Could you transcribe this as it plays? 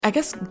I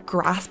guess,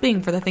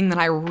 grasping for the thing that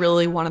I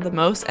really wanted the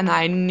most and that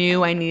I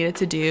knew I needed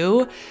to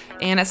do.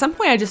 And at some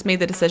point, I just made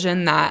the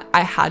decision that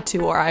I had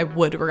to, or I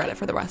would regret it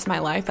for the rest of my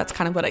life. That's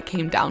kind of what it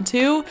came down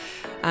to,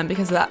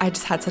 because I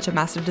just had such a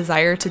massive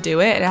desire to do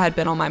it. It had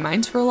been on my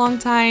mind for a long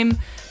time.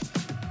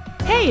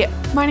 Hey,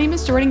 my name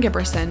is Jordan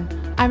Giberson.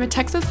 I'm a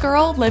Texas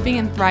girl living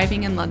and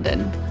thriving in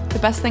London. The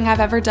best thing I've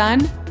ever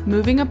done?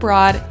 Moving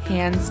abroad,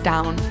 hands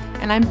down.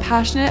 And I'm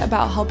passionate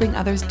about helping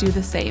others do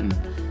the same.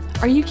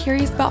 Are you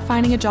curious about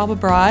finding a job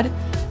abroad?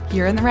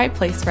 You're in the right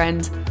place,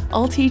 friend.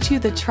 I'll teach you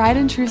the tried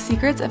and true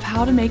secrets of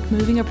how to make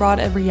moving abroad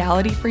a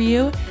reality for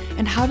you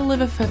and how to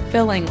live a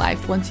fulfilling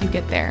life once you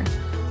get there.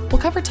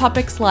 We'll cover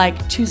topics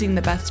like choosing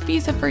the best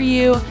visa for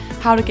you,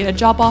 how to get a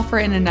job offer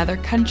in another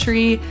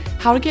country,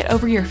 how to get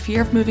over your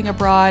fear of moving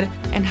abroad,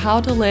 and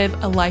how to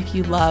live a life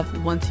you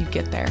love once you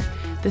get there.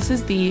 This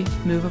is the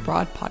Move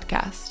Abroad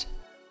podcast.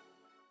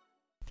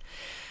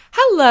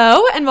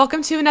 Hello, and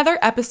welcome to another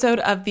episode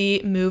of the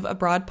Move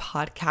Abroad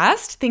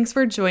podcast. Thanks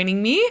for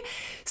joining me.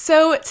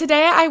 So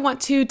today I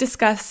want to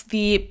discuss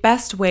the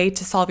best way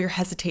to solve your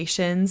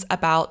hesitations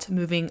about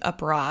moving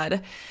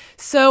abroad.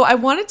 So I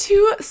wanted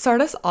to start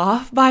us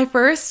off by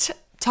first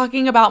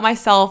talking about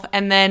myself,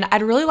 and then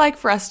I'd really like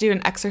for us to do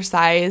an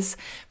exercise,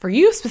 for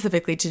you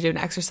specifically to do an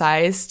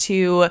exercise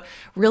to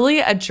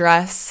really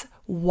address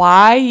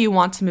why you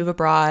want to move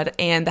abroad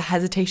and the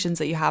hesitations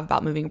that you have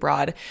about moving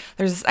abroad.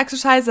 There's this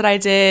exercise that I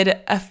did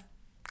a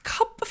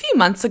few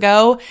months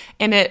ago,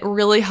 and it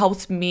really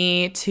helped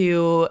me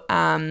to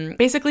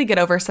basically get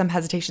over some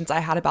hesitations I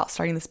had about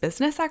starting this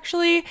business,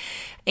 actually.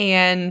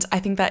 And I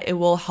think that it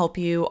will help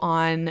you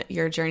on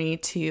your journey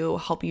to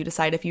help you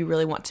decide if you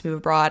really want to move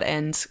abroad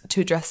and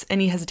to address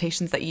any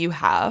hesitations that you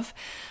have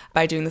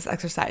by doing this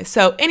exercise.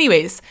 So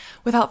anyways,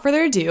 without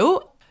further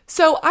ado,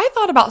 so I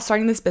thought about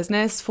starting this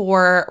business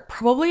for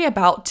probably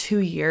about 2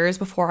 years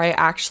before I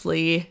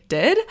actually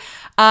did.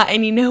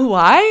 And you know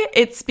why?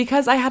 It's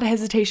because I had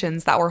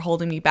hesitations that were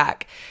holding me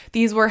back.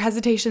 These were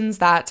hesitations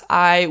that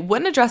I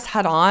wouldn't address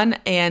head on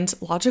and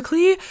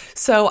logically.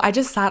 So I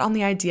just sat on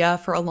the idea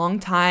for a long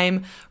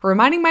time,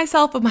 reminding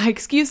myself of my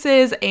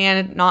excuses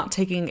and not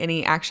taking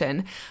any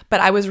action. But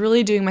I was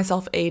really doing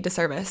myself a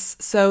disservice.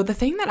 So the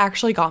thing that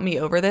actually got me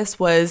over this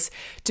was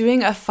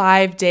doing a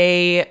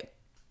 5-day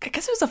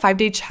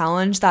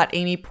challenge that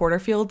Amy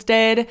Porterfield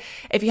did.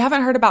 If you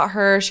haven't heard about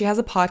her, she has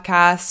a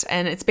podcast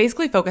and it's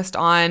basically focused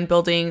on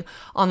building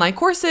online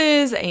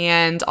courses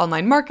and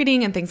online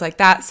marketing and things like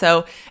that.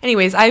 So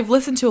anyways, I've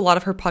listened to a lot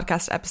of her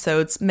podcast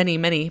episodes, many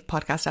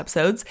podcast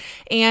episodes,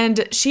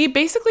 and she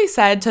basically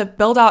said to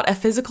build out a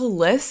physical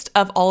list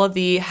of all of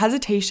the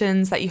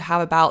hesitations that you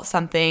have about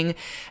something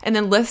and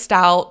then list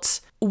out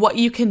what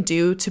you can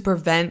do to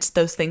prevent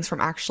those things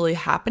from actually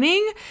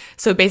happening.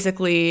 So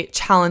basically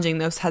challenging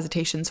those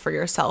hesitations for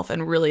yourself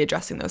and really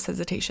addressing those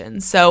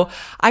hesitations. So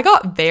I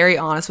got very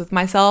honest with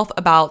myself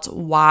about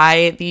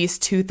why these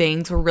two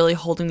things were really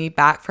holding me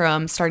back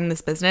from starting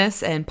this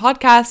business and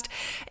podcast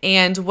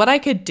and what I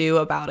could do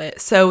about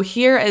it. So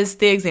here is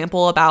the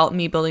example about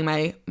me building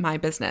my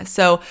business.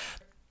 So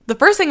the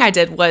first thing I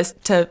did was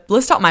to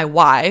list out my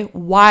why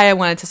I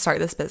wanted to start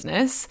this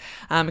business,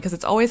 because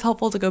it's always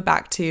helpful to go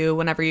back to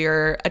whenever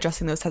you're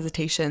addressing those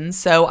hesitations.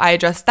 So I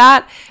addressed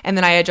that, and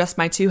then I addressed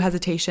my 2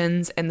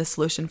 hesitations and the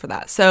solution for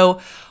that.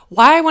 So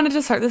why I wanted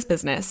to start this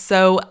business.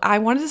 So I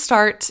wanted to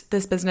start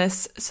this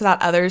business so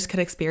that others could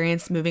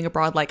experience moving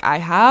abroad like I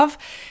have.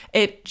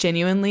 It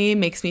genuinely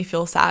makes me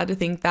feel sad to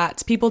think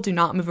that people do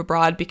not move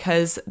abroad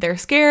because they're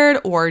scared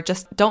or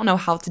just don't know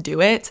how to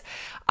do it.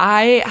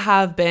 I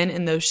have been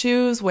in those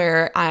shoes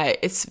where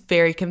it's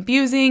very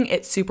confusing,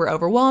 it's super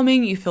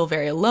overwhelming, you feel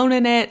very alone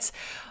in it.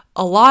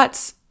 A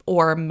lot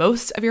or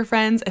most of your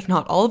friends, if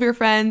not all of your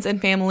friends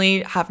and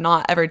family, have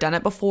not ever done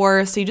it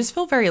before, so you just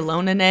feel very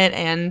alone in it.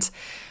 And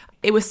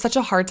it was such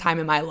a hard time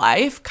in my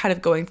life, kind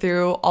of going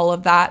through all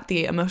of that,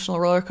 the emotional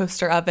roller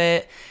coaster of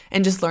it,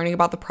 and just learning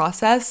about the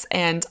process.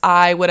 And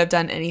I would have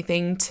done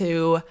anything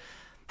to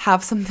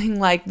have something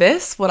like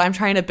this, what I'm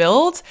trying to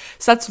build.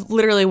 So that's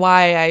literally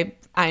why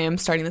I am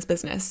starting this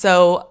business.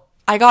 So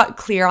I got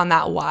clear on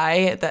that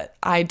why, that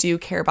I do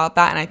care about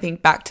that. And I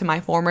think back to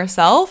my former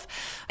self.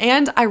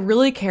 And I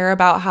really care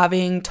about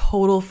having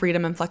total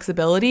freedom and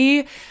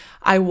flexibility.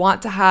 I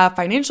want to have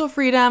financial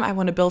freedom. I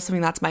want to build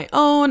something that's my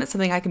own. It's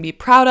something I can be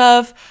proud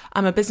of.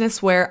 I'm a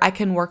business where I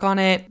can work on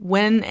it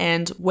when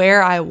and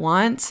where I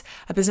want.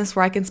 A business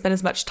where I can spend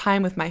as much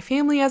time with my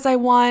family as I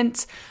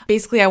want.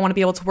 Basically, I want to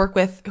be able to work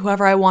with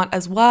whoever I want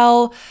as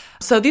well.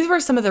 So these were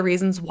some of the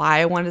reasons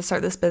why I wanted to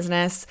start this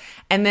business.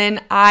 And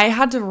then I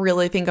had to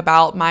really think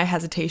about my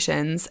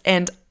hesitations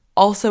and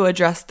also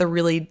address the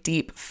really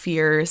deep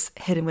fears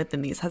hidden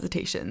within these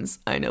hesitations.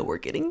 I know we're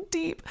getting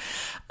deep.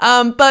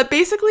 But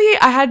basically,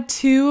 I had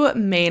 2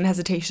 main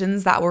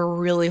hesitations that were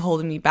really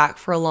holding me back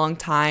for a long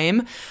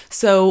time.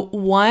 So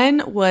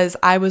one was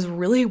I was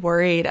really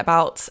worried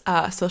about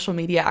social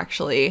media,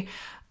 actually.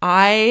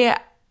 I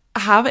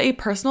have a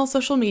personal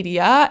social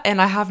media, and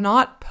I have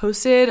not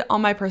posted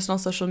on my personal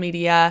social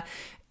media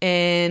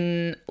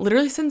in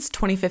literally since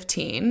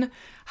 2015.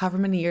 however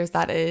many years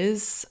that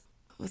is.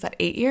 Was that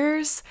 8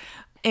 years?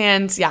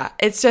 And yeah,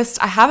 it's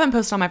just, I haven't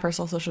posted on my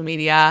personal social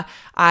media.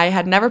 I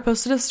had never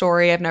posted a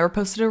story. I've never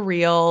posted a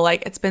reel.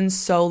 Like, it's been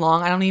so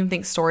long. I don't even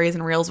think stories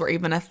and reels were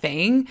even a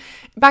thing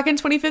back in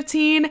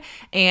 2015.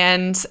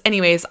 And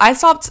anyways, I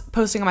stopped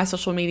posting on my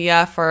social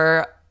media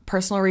for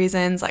personal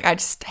reasons. Like, I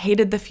just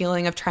hated the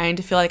feeling of trying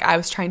to feel like I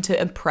was trying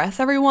to impress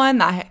everyone.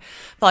 That I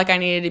felt like I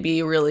needed to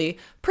be really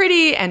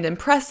pretty and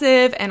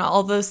impressive and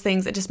all those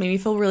things. It just made me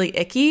feel really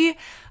icky.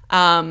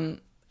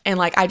 And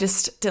like, I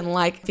just didn't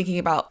like thinking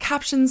about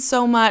captions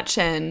so much.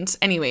 And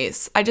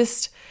anyways,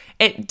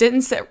 it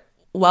didn't sit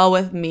well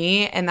with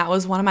me. And that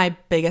was one of my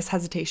biggest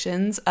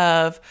hesitations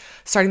of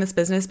starting this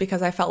business,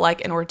 because I felt like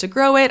in order to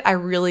grow it, I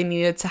really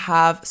needed to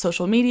have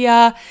social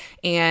media.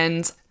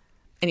 And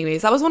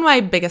anyways, that was one of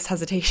my biggest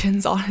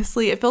hesitations,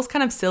 honestly. It feels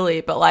kind of silly,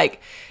 but like,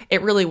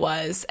 it really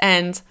was.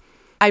 And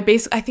I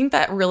think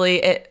that really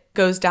it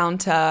goes down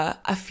to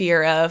a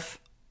fear of,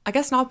 I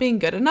guess, not being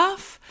good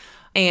enough.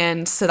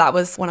 And so that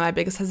was one of my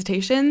biggest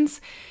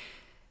hesitations.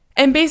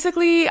 And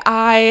basically,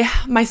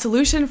 my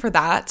solution for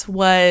that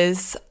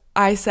was,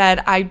 I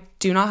said, I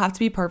do not have to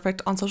be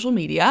perfect on social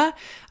media.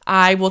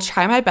 I will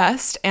try my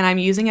best, and I'm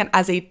using it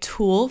as a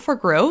tool for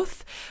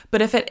growth.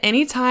 But if at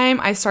any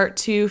time I start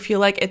to feel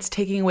like it's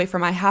taking away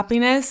from my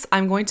happiness,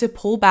 I'm going to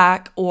pull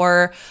back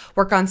or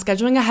work on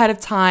scheduling ahead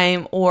of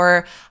time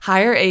or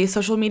hire a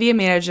social media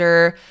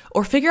manager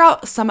or figure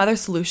out some other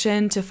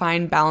solution to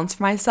find balance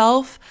for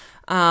myself.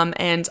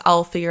 And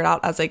I'll figure it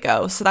out as I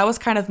go. So that was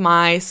kind of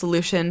my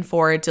solution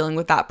for dealing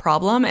with that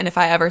problem. And if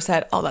I ever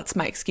said, oh, that's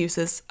my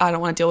excuses, I don't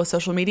want to deal with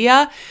social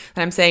media,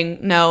 then I'm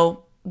saying,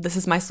 no, this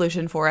is my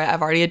solution for it.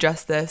 I've already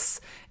addressed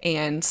this,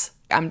 and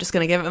I'm just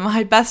going to give it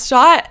my best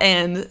shot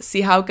and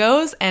see how it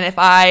goes. And if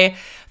I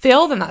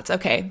fail, then that's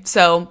okay.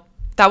 So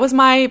that was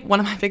one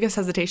of my biggest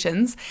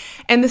hesitations.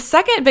 And the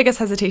second biggest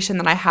hesitation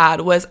that I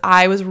had was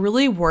I was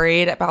really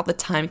worried about the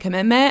time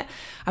commitment.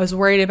 I was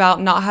worried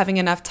about not having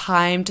enough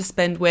time to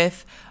spend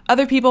with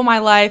other people in my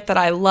life that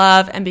I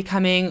love and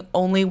becoming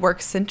only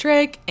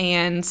work-centric,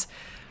 and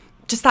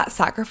just that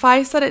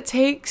sacrifice that it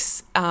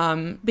takes,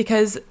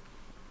 because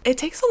it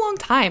takes a long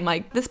time.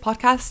 Like, this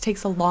podcast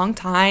takes a long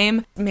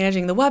time.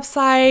 Managing the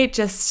website,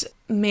 just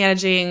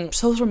managing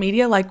social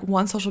media, like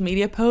one social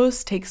media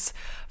post takes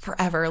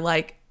forever.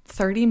 Like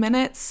 30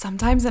 minutes,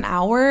 sometimes an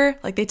hour.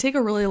 Like, they take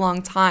a really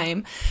long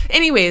time.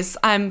 Anyways,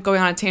 I'm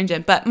going on a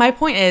tangent, but my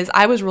point is,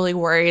 I was really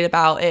worried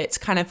about it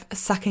kind of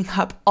sucking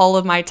up all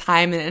of my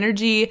time and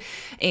energy,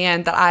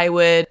 and that I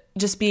would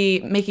just be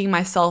making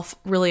myself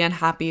really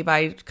unhappy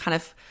by kind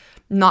of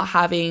not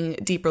having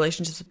deep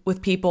relationships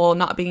with people,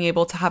 not being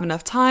able to have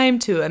enough time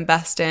to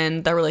invest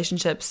in the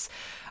relationships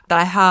that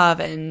I have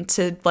and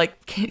to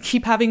like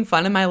keep having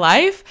fun in my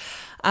life.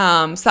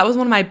 So that was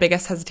one of my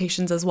biggest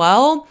hesitations as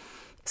well.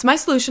 So my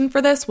solution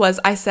for this was,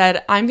 I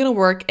said, I'm going to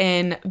work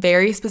in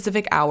very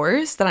specific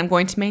hours that I'm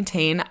going to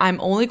maintain. I'm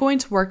only going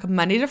to work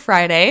Monday to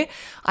Friday.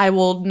 I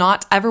will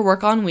not ever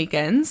work on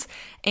weekends.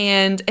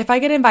 And if I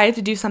get invited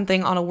to do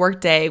something on a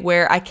work day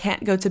where I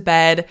can't go to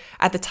bed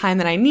at the time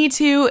that I need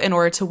to in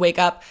order to wake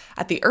up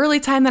at the early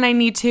time that I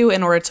need to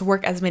in order to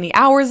work as many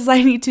hours as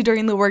I need to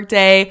during the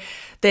workday,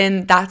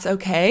 then that's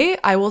okay.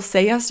 I will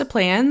say yes to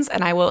plans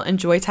and I will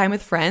enjoy time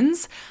with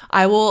friends.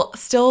 I will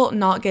still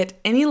not get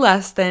any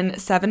less than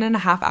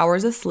 7.5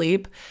 hours of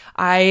sleep.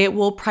 I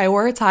will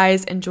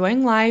prioritize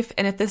enjoying life.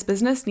 And if this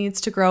business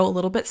needs to grow a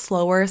little bit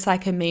slower so I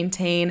can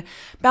maintain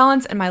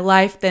balance in my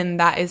life, then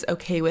that is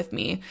okay with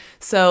me.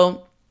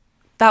 So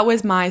that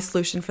was my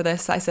solution for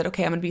this. I said,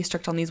 okay, I'm going to be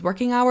strict on these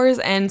working hours.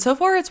 And so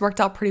far it's worked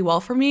out pretty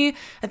well for me.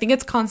 I think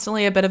it's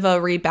constantly a bit of a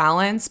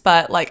rebalance,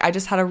 but like, I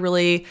just had a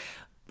really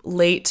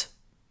late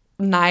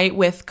night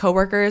with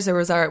coworkers.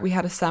 We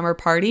had a summer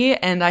party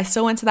and I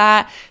still went to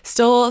that,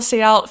 still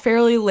stayed out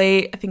fairly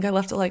late. I think I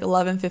left at like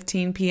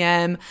 11:15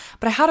 p.m.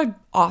 But I had an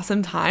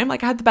awesome time.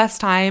 Like, I had the best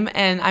time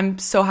and I'm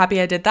so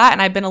happy I did that.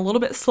 And I've been a little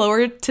bit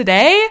slower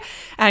today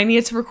and I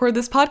needed to record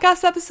this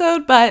podcast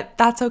episode, but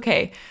that's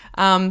okay.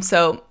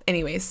 So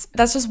anyways,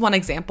 that's just one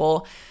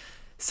example.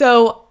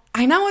 So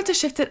I now want to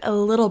shift it a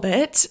little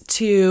bit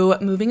to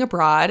moving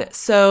abroad.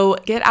 So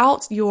get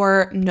out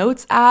your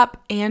notes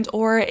app and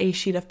or a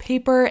sheet of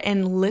paper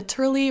and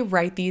literally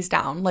write these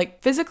down.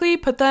 Like, physically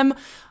put them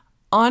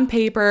on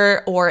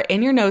paper or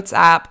in your notes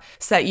app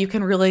so that you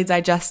can really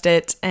digest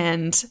it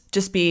and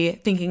just be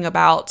thinking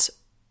about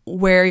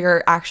where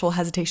your actual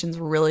hesitations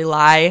really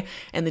lie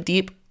and the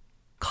deep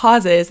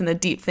causes and the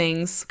deep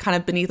things kind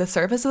of beneath the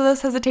surface of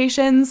those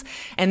hesitations.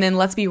 And then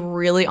let's be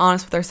really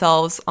honest with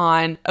ourselves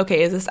on,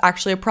 okay, is this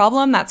actually a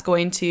problem that's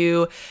going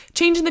to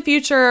change in the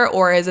future?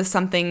 Or is this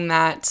something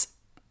that,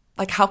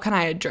 like, how can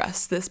I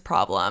address this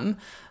problem?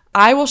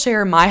 I will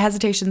share my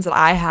hesitations that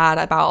I had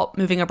about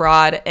moving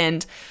abroad,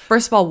 and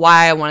first of all,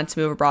 why I wanted to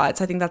move abroad.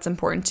 So I think that's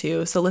important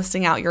too. So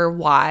listing out your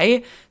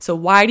why. So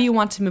why do you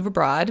want to move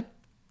abroad?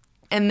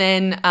 and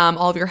then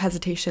all of your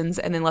hesitations,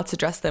 and then let's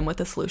address them with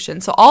a solution.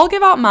 So I'll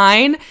give out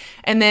mine,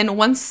 and then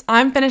once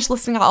I'm finished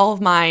listing out all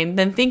of mine,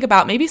 then think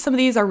about maybe some of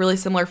these are really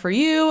similar for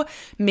you.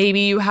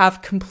 Maybe you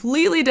have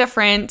completely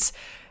different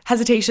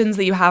hesitations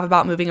that you have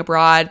about moving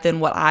abroad than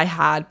what I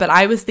had. But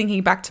I was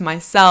thinking back to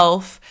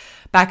myself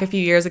back a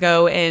few years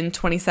ago in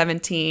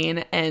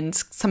 2017 and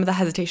some of the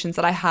hesitations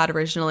that I had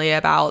originally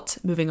about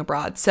moving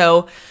abroad.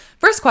 So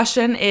first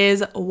question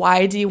is,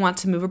 why do you want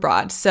to move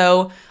abroad?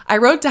 So I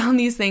wrote down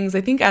these things,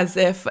 I think as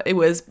if it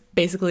was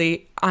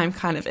basically I'm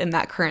kind of in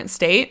that current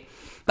state.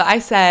 But I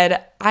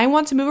said, I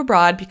want to move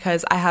abroad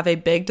because I have a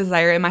big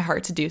desire in my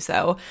heart to do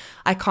so.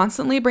 I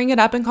constantly bring it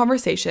up in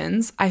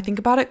conversations. I think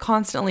about it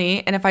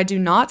constantly. And if I do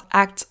not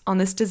act on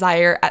this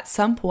desire at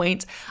some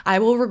point, I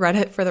will regret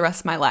it for the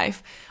rest of my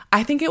life.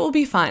 I think it will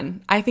be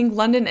fun. I think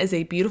London is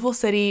a beautiful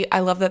city. I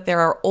love that there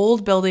are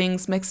old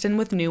buildings mixed in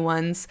with new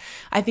ones.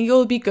 I think it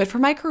will be good for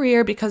my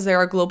career because there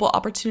are global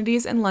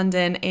opportunities in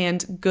London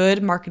and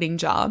good marketing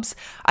jobs.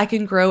 I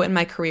can grow in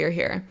my career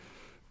here.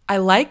 I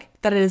like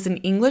that it is an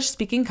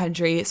English-speaking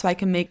country, so I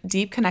can make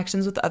deep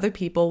connections with other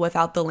people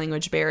without the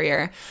language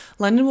barrier.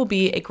 London will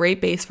be a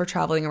great base for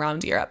traveling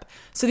around Europe.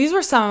 So these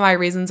were some of my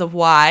reasons of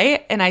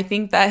why, and I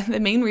think that the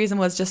main reason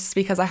was just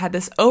because I had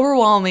this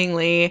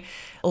overwhelmingly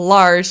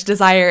large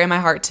desire in my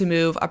heart to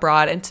move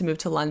abroad and to move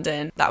to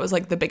London. That was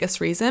like the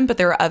biggest reason, but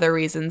there were other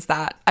reasons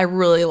that I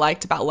really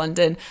liked about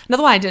London.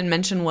 Another one I didn't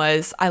mention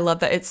was I love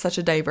that it's such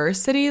a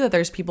diverse city, that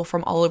there's people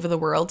from all over the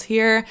world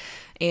here,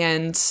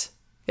 and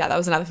yeah, that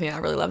was another thing I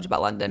really loved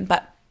about London.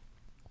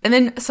 And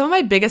then some of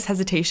my biggest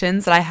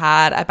hesitations that I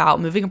had about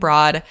moving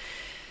abroad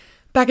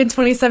back in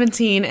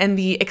 2017 and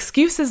the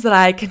excuses that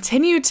I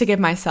continued to give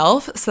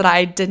myself so that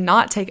I did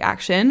not take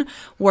action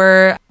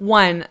were,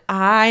 one,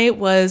 I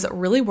was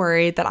really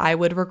worried that I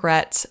would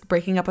regret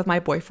breaking up with my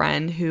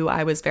boyfriend who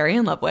I was very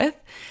in love with.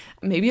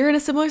 Maybe you're in a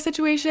similar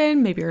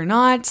situation, maybe you're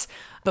not.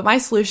 But my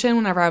solution,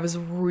 whenever I was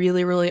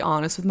really, really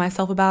honest with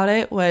myself about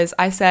it, was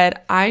I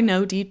said, I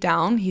know deep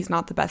down he's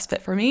not the best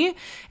fit for me,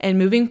 and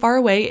moving far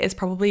away is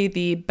probably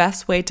the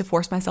best way to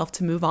force myself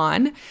to move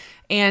on.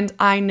 And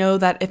I know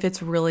that if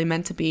it's really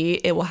meant to be,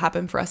 it will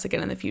happen for us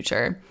again in the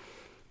future.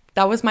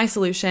 That was my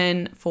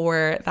solution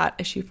for that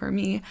issue for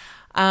me.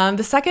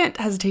 The second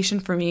hesitation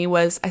for me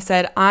was I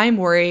said, I'm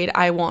worried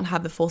I won't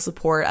have the full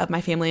support of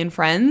my family and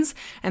friends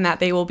and that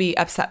they will be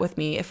upset with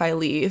me if I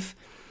leave.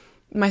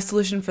 My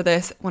solution for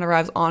this, whenever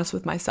I was honest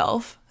with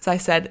myself, is I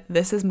said,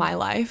 this is my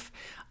life.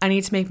 I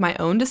need to make my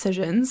own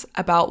decisions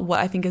about what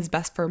I think is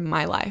best for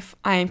my life.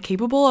 I am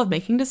capable of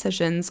making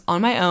decisions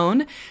on my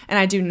own, and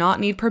I do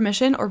not need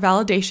permission or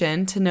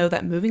validation to know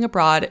that moving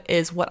abroad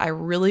is what I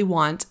really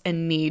want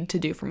and need to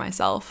do for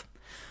myself.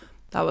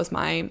 That was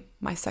my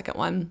second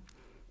one.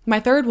 My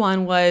third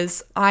one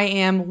was I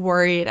am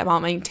worried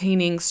about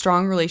maintaining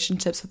strong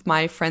relationships with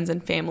my friends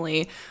and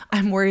family.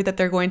 I'm worried that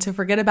they're going to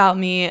forget about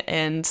me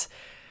and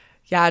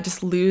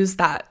just lose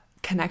that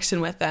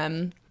connection with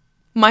them.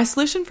 My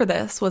solution for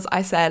this was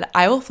I said,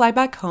 I will fly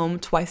back home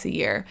twice a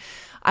year.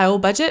 I will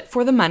budget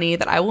for the money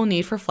that I will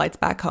need for flights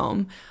back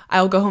home.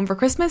 I will go home for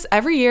Christmas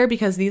every year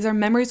because these are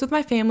memories with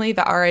my family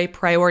that are a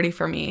priority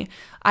for me.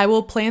 I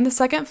will plan the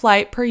second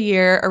flight per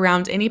year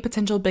around any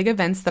potential big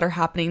events that are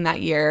happening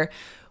that year.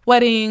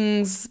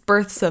 Weddings,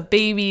 births of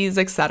babies,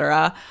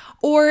 etc.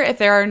 Or if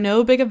there are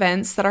no big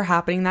events that are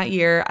happening that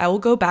year, I will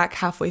go back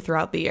halfway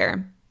throughout the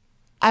year.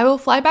 I will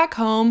fly back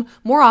home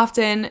more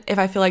often if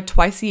I feel like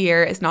twice a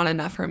year is not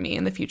enough for me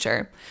in the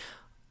future.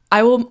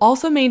 I will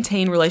also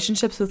maintain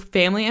relationships with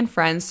family and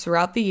friends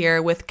throughout the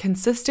year with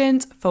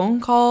consistent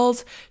phone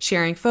calls,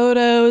 sharing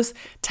photos,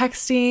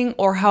 texting,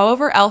 or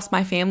however else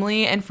my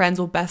family and friends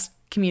will best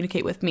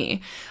communicate with me.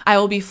 I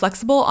will be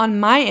flexible on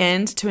my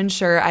end to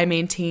ensure I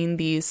maintain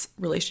these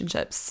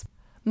relationships.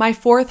 My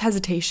fourth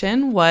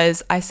hesitation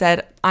was I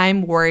said,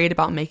 I'm worried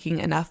about making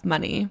enough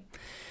money.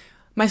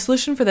 My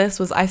solution for this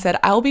was I said,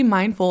 I will be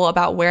mindful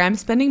about where I'm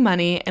spending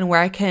money and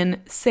where I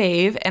can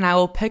save, and I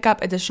will pick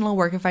up additional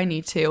work if I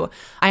need to.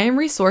 I am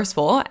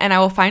resourceful, and I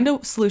will find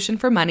a solution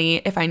for money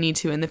if I need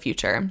to in the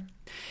future.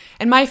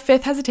 And my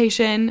fifth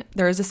hesitation,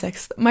 there is a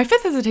sixth. My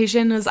fifth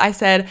hesitation was I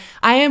said,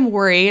 I am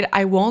worried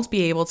I won't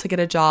be able to get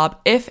a job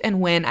if and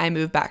when I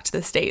move back to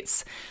the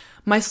States.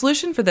 My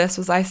solution for this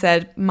was I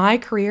said, my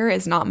career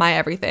is not my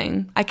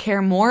everything. I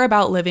care more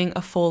about living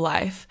a full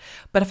life.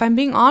 But if I'm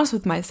being honest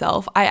with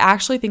myself, I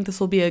actually think this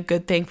will be a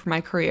good thing for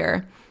my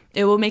career.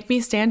 It will make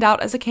me stand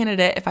out as a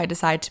candidate if I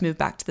decide to move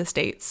back to the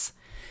States.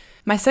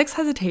 My sixth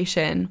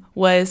hesitation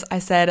was I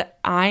said,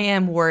 I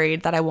am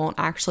worried that I won't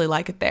actually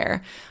like it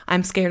there.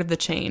 I'm scared of the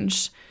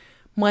change.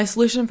 My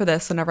solution for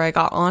this, whenever I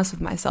got honest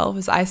with myself,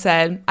 is I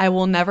said, I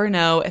will never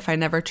know if I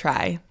never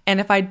try. And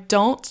if I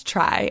don't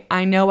try,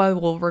 I know I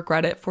will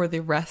regret it for the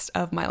rest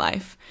of my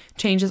life.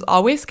 Change is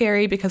always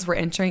scary because we're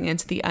entering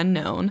into the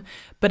unknown,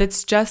 but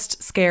it's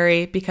just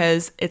scary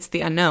because it's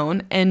the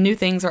unknown, and new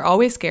things are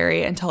always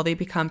scary until they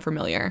become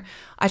familiar.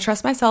 I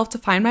trust myself to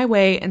find my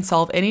way and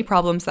solve any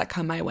problems that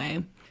come my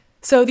way.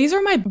 So these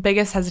are my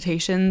biggest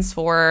hesitations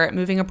for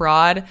moving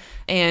abroad,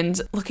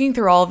 and looking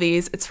through all of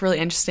these, it's really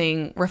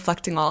interesting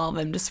reflecting all of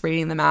them, just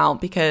reading them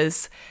out,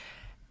 because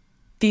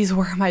these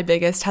were my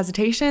biggest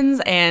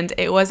hesitations, and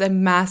it was a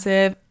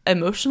massive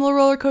emotional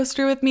roller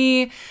coaster with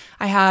me.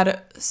 I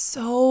had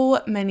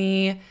so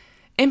many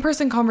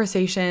in-person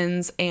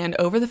conversations and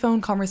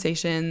over-the-phone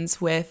conversations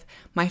with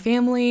my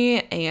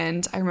family,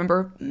 and I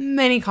remember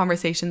many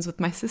conversations with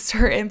my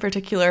sister in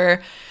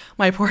particular,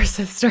 my poor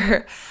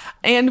sister,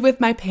 and with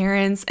my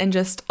parents and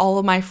just all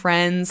of my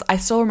friends. I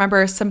still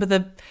remember some of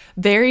the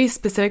very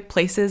specific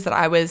places that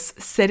I was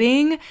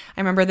sitting.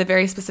 I remember the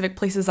very specific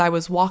places I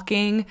was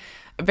walking,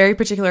 very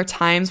particular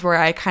times where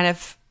I kind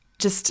of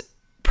just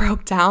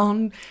broke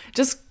down,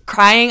 just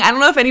crying. I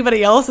don't know if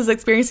anybody else is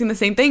experiencing the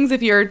same things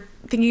if you're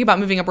thinking about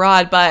moving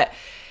abroad, but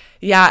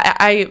yeah,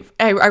 I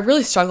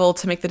really struggled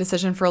to make the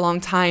decision for a long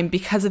time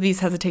because of these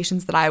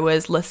hesitations that I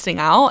was listing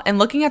out. And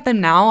looking at them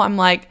now, I'm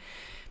like,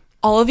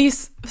 all of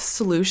these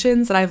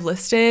solutions that I've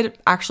listed,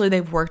 actually,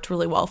 they've worked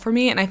really well for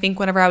me. And I think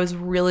whenever I was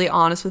really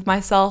honest with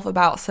myself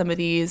about some of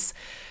these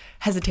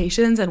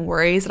hesitations and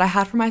worries that I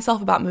had for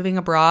myself about moving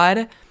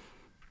abroad,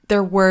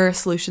 there were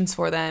solutions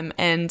for them.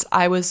 And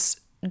I was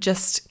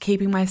just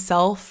keeping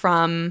myself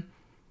from,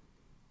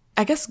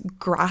 I guess,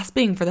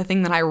 grasping for the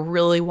thing that I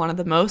really wanted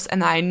the most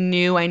and that I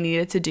knew I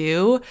needed to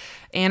do.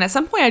 And at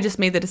some point, I just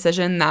made the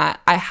decision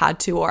that I had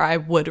to, or I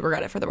would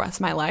regret it for the rest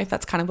of my life.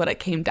 That's kind of what it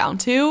came down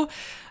to,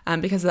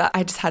 because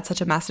I just had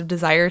such a massive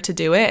desire to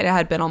do it. It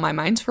had been on my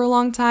mind for a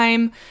long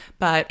time.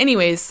 But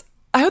anyways,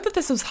 I hope that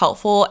this was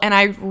helpful, and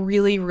I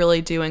really,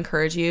 really do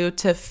encourage you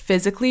to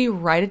physically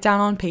write it down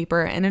on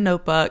paper in a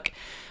notebook,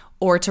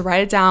 or to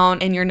write it down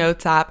in your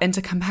notes app and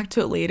to come back to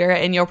it later.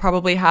 And you'll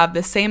probably have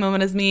the same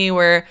moment as me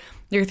where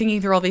you're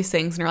thinking through all these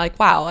things and you're like,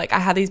 wow, like I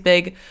had these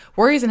big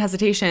worries and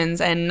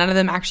hesitations and none of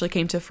them actually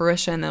came to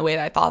fruition the way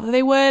that I thought that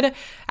they would.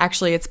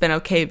 Actually, it's been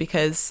okay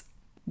because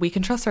we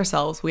can trust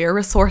ourselves. We are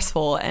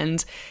resourceful.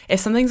 And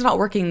if something's not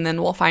working,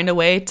 then we'll find a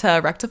way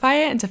to rectify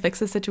it and to fix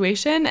the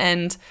situation.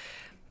 And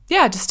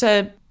yeah, just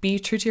to be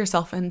true to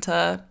yourself and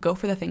to go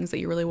for the things that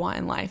you really want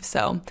in life.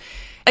 So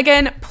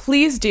again,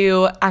 please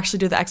do actually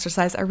do the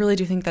exercise. I really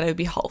do think that it would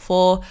be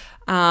helpful.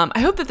 I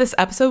hope that this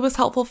episode was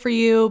helpful for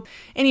you.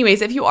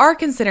 Anyways, if you are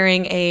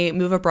considering a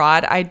move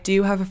abroad, I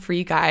do have a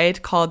free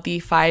guide called the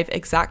 5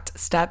 Exact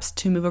Steps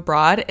to Move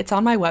Abroad. It's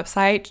on my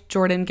website,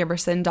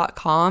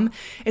 jordangiberson.com.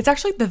 It's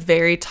actually the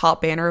very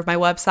top banner of my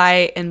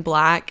website in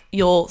black.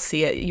 You'll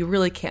see it. You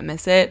really can't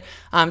miss it.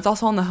 It's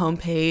also on the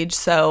homepage.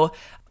 So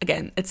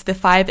again, it's the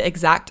 5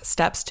 exact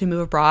steps to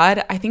move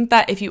abroad. I think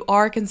that if you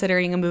are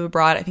considering a move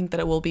abroad, I think that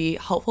it will be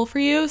helpful for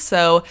you.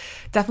 So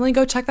definitely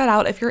go check that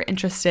out if you're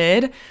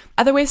interested.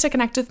 Other ways to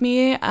connect with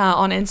me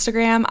on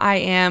Instagram, I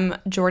am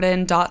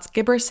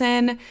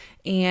jordan.giberson.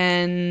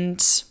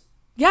 And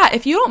yeah,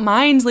 if you don't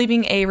mind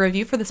leaving a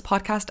review for this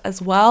podcast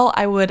as well,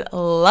 I would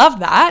love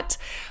that.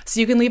 So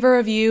you can leave a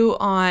review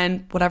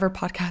on whatever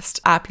podcast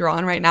app you're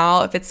on right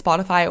now, if it's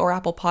Spotify or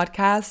Apple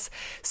Podcasts.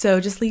 So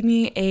just leave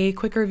me a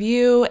quick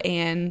review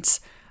and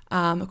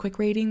a quick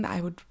rating. I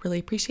would really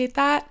appreciate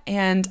that.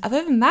 And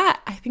other than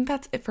that, I think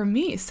that's it for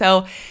me.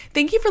 So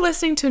thank you for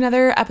listening to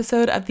another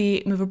episode of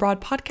the Move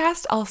Abroad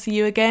podcast. I'll see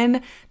you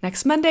again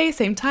next Monday,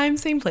 same time,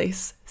 same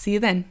place. See you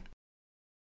then.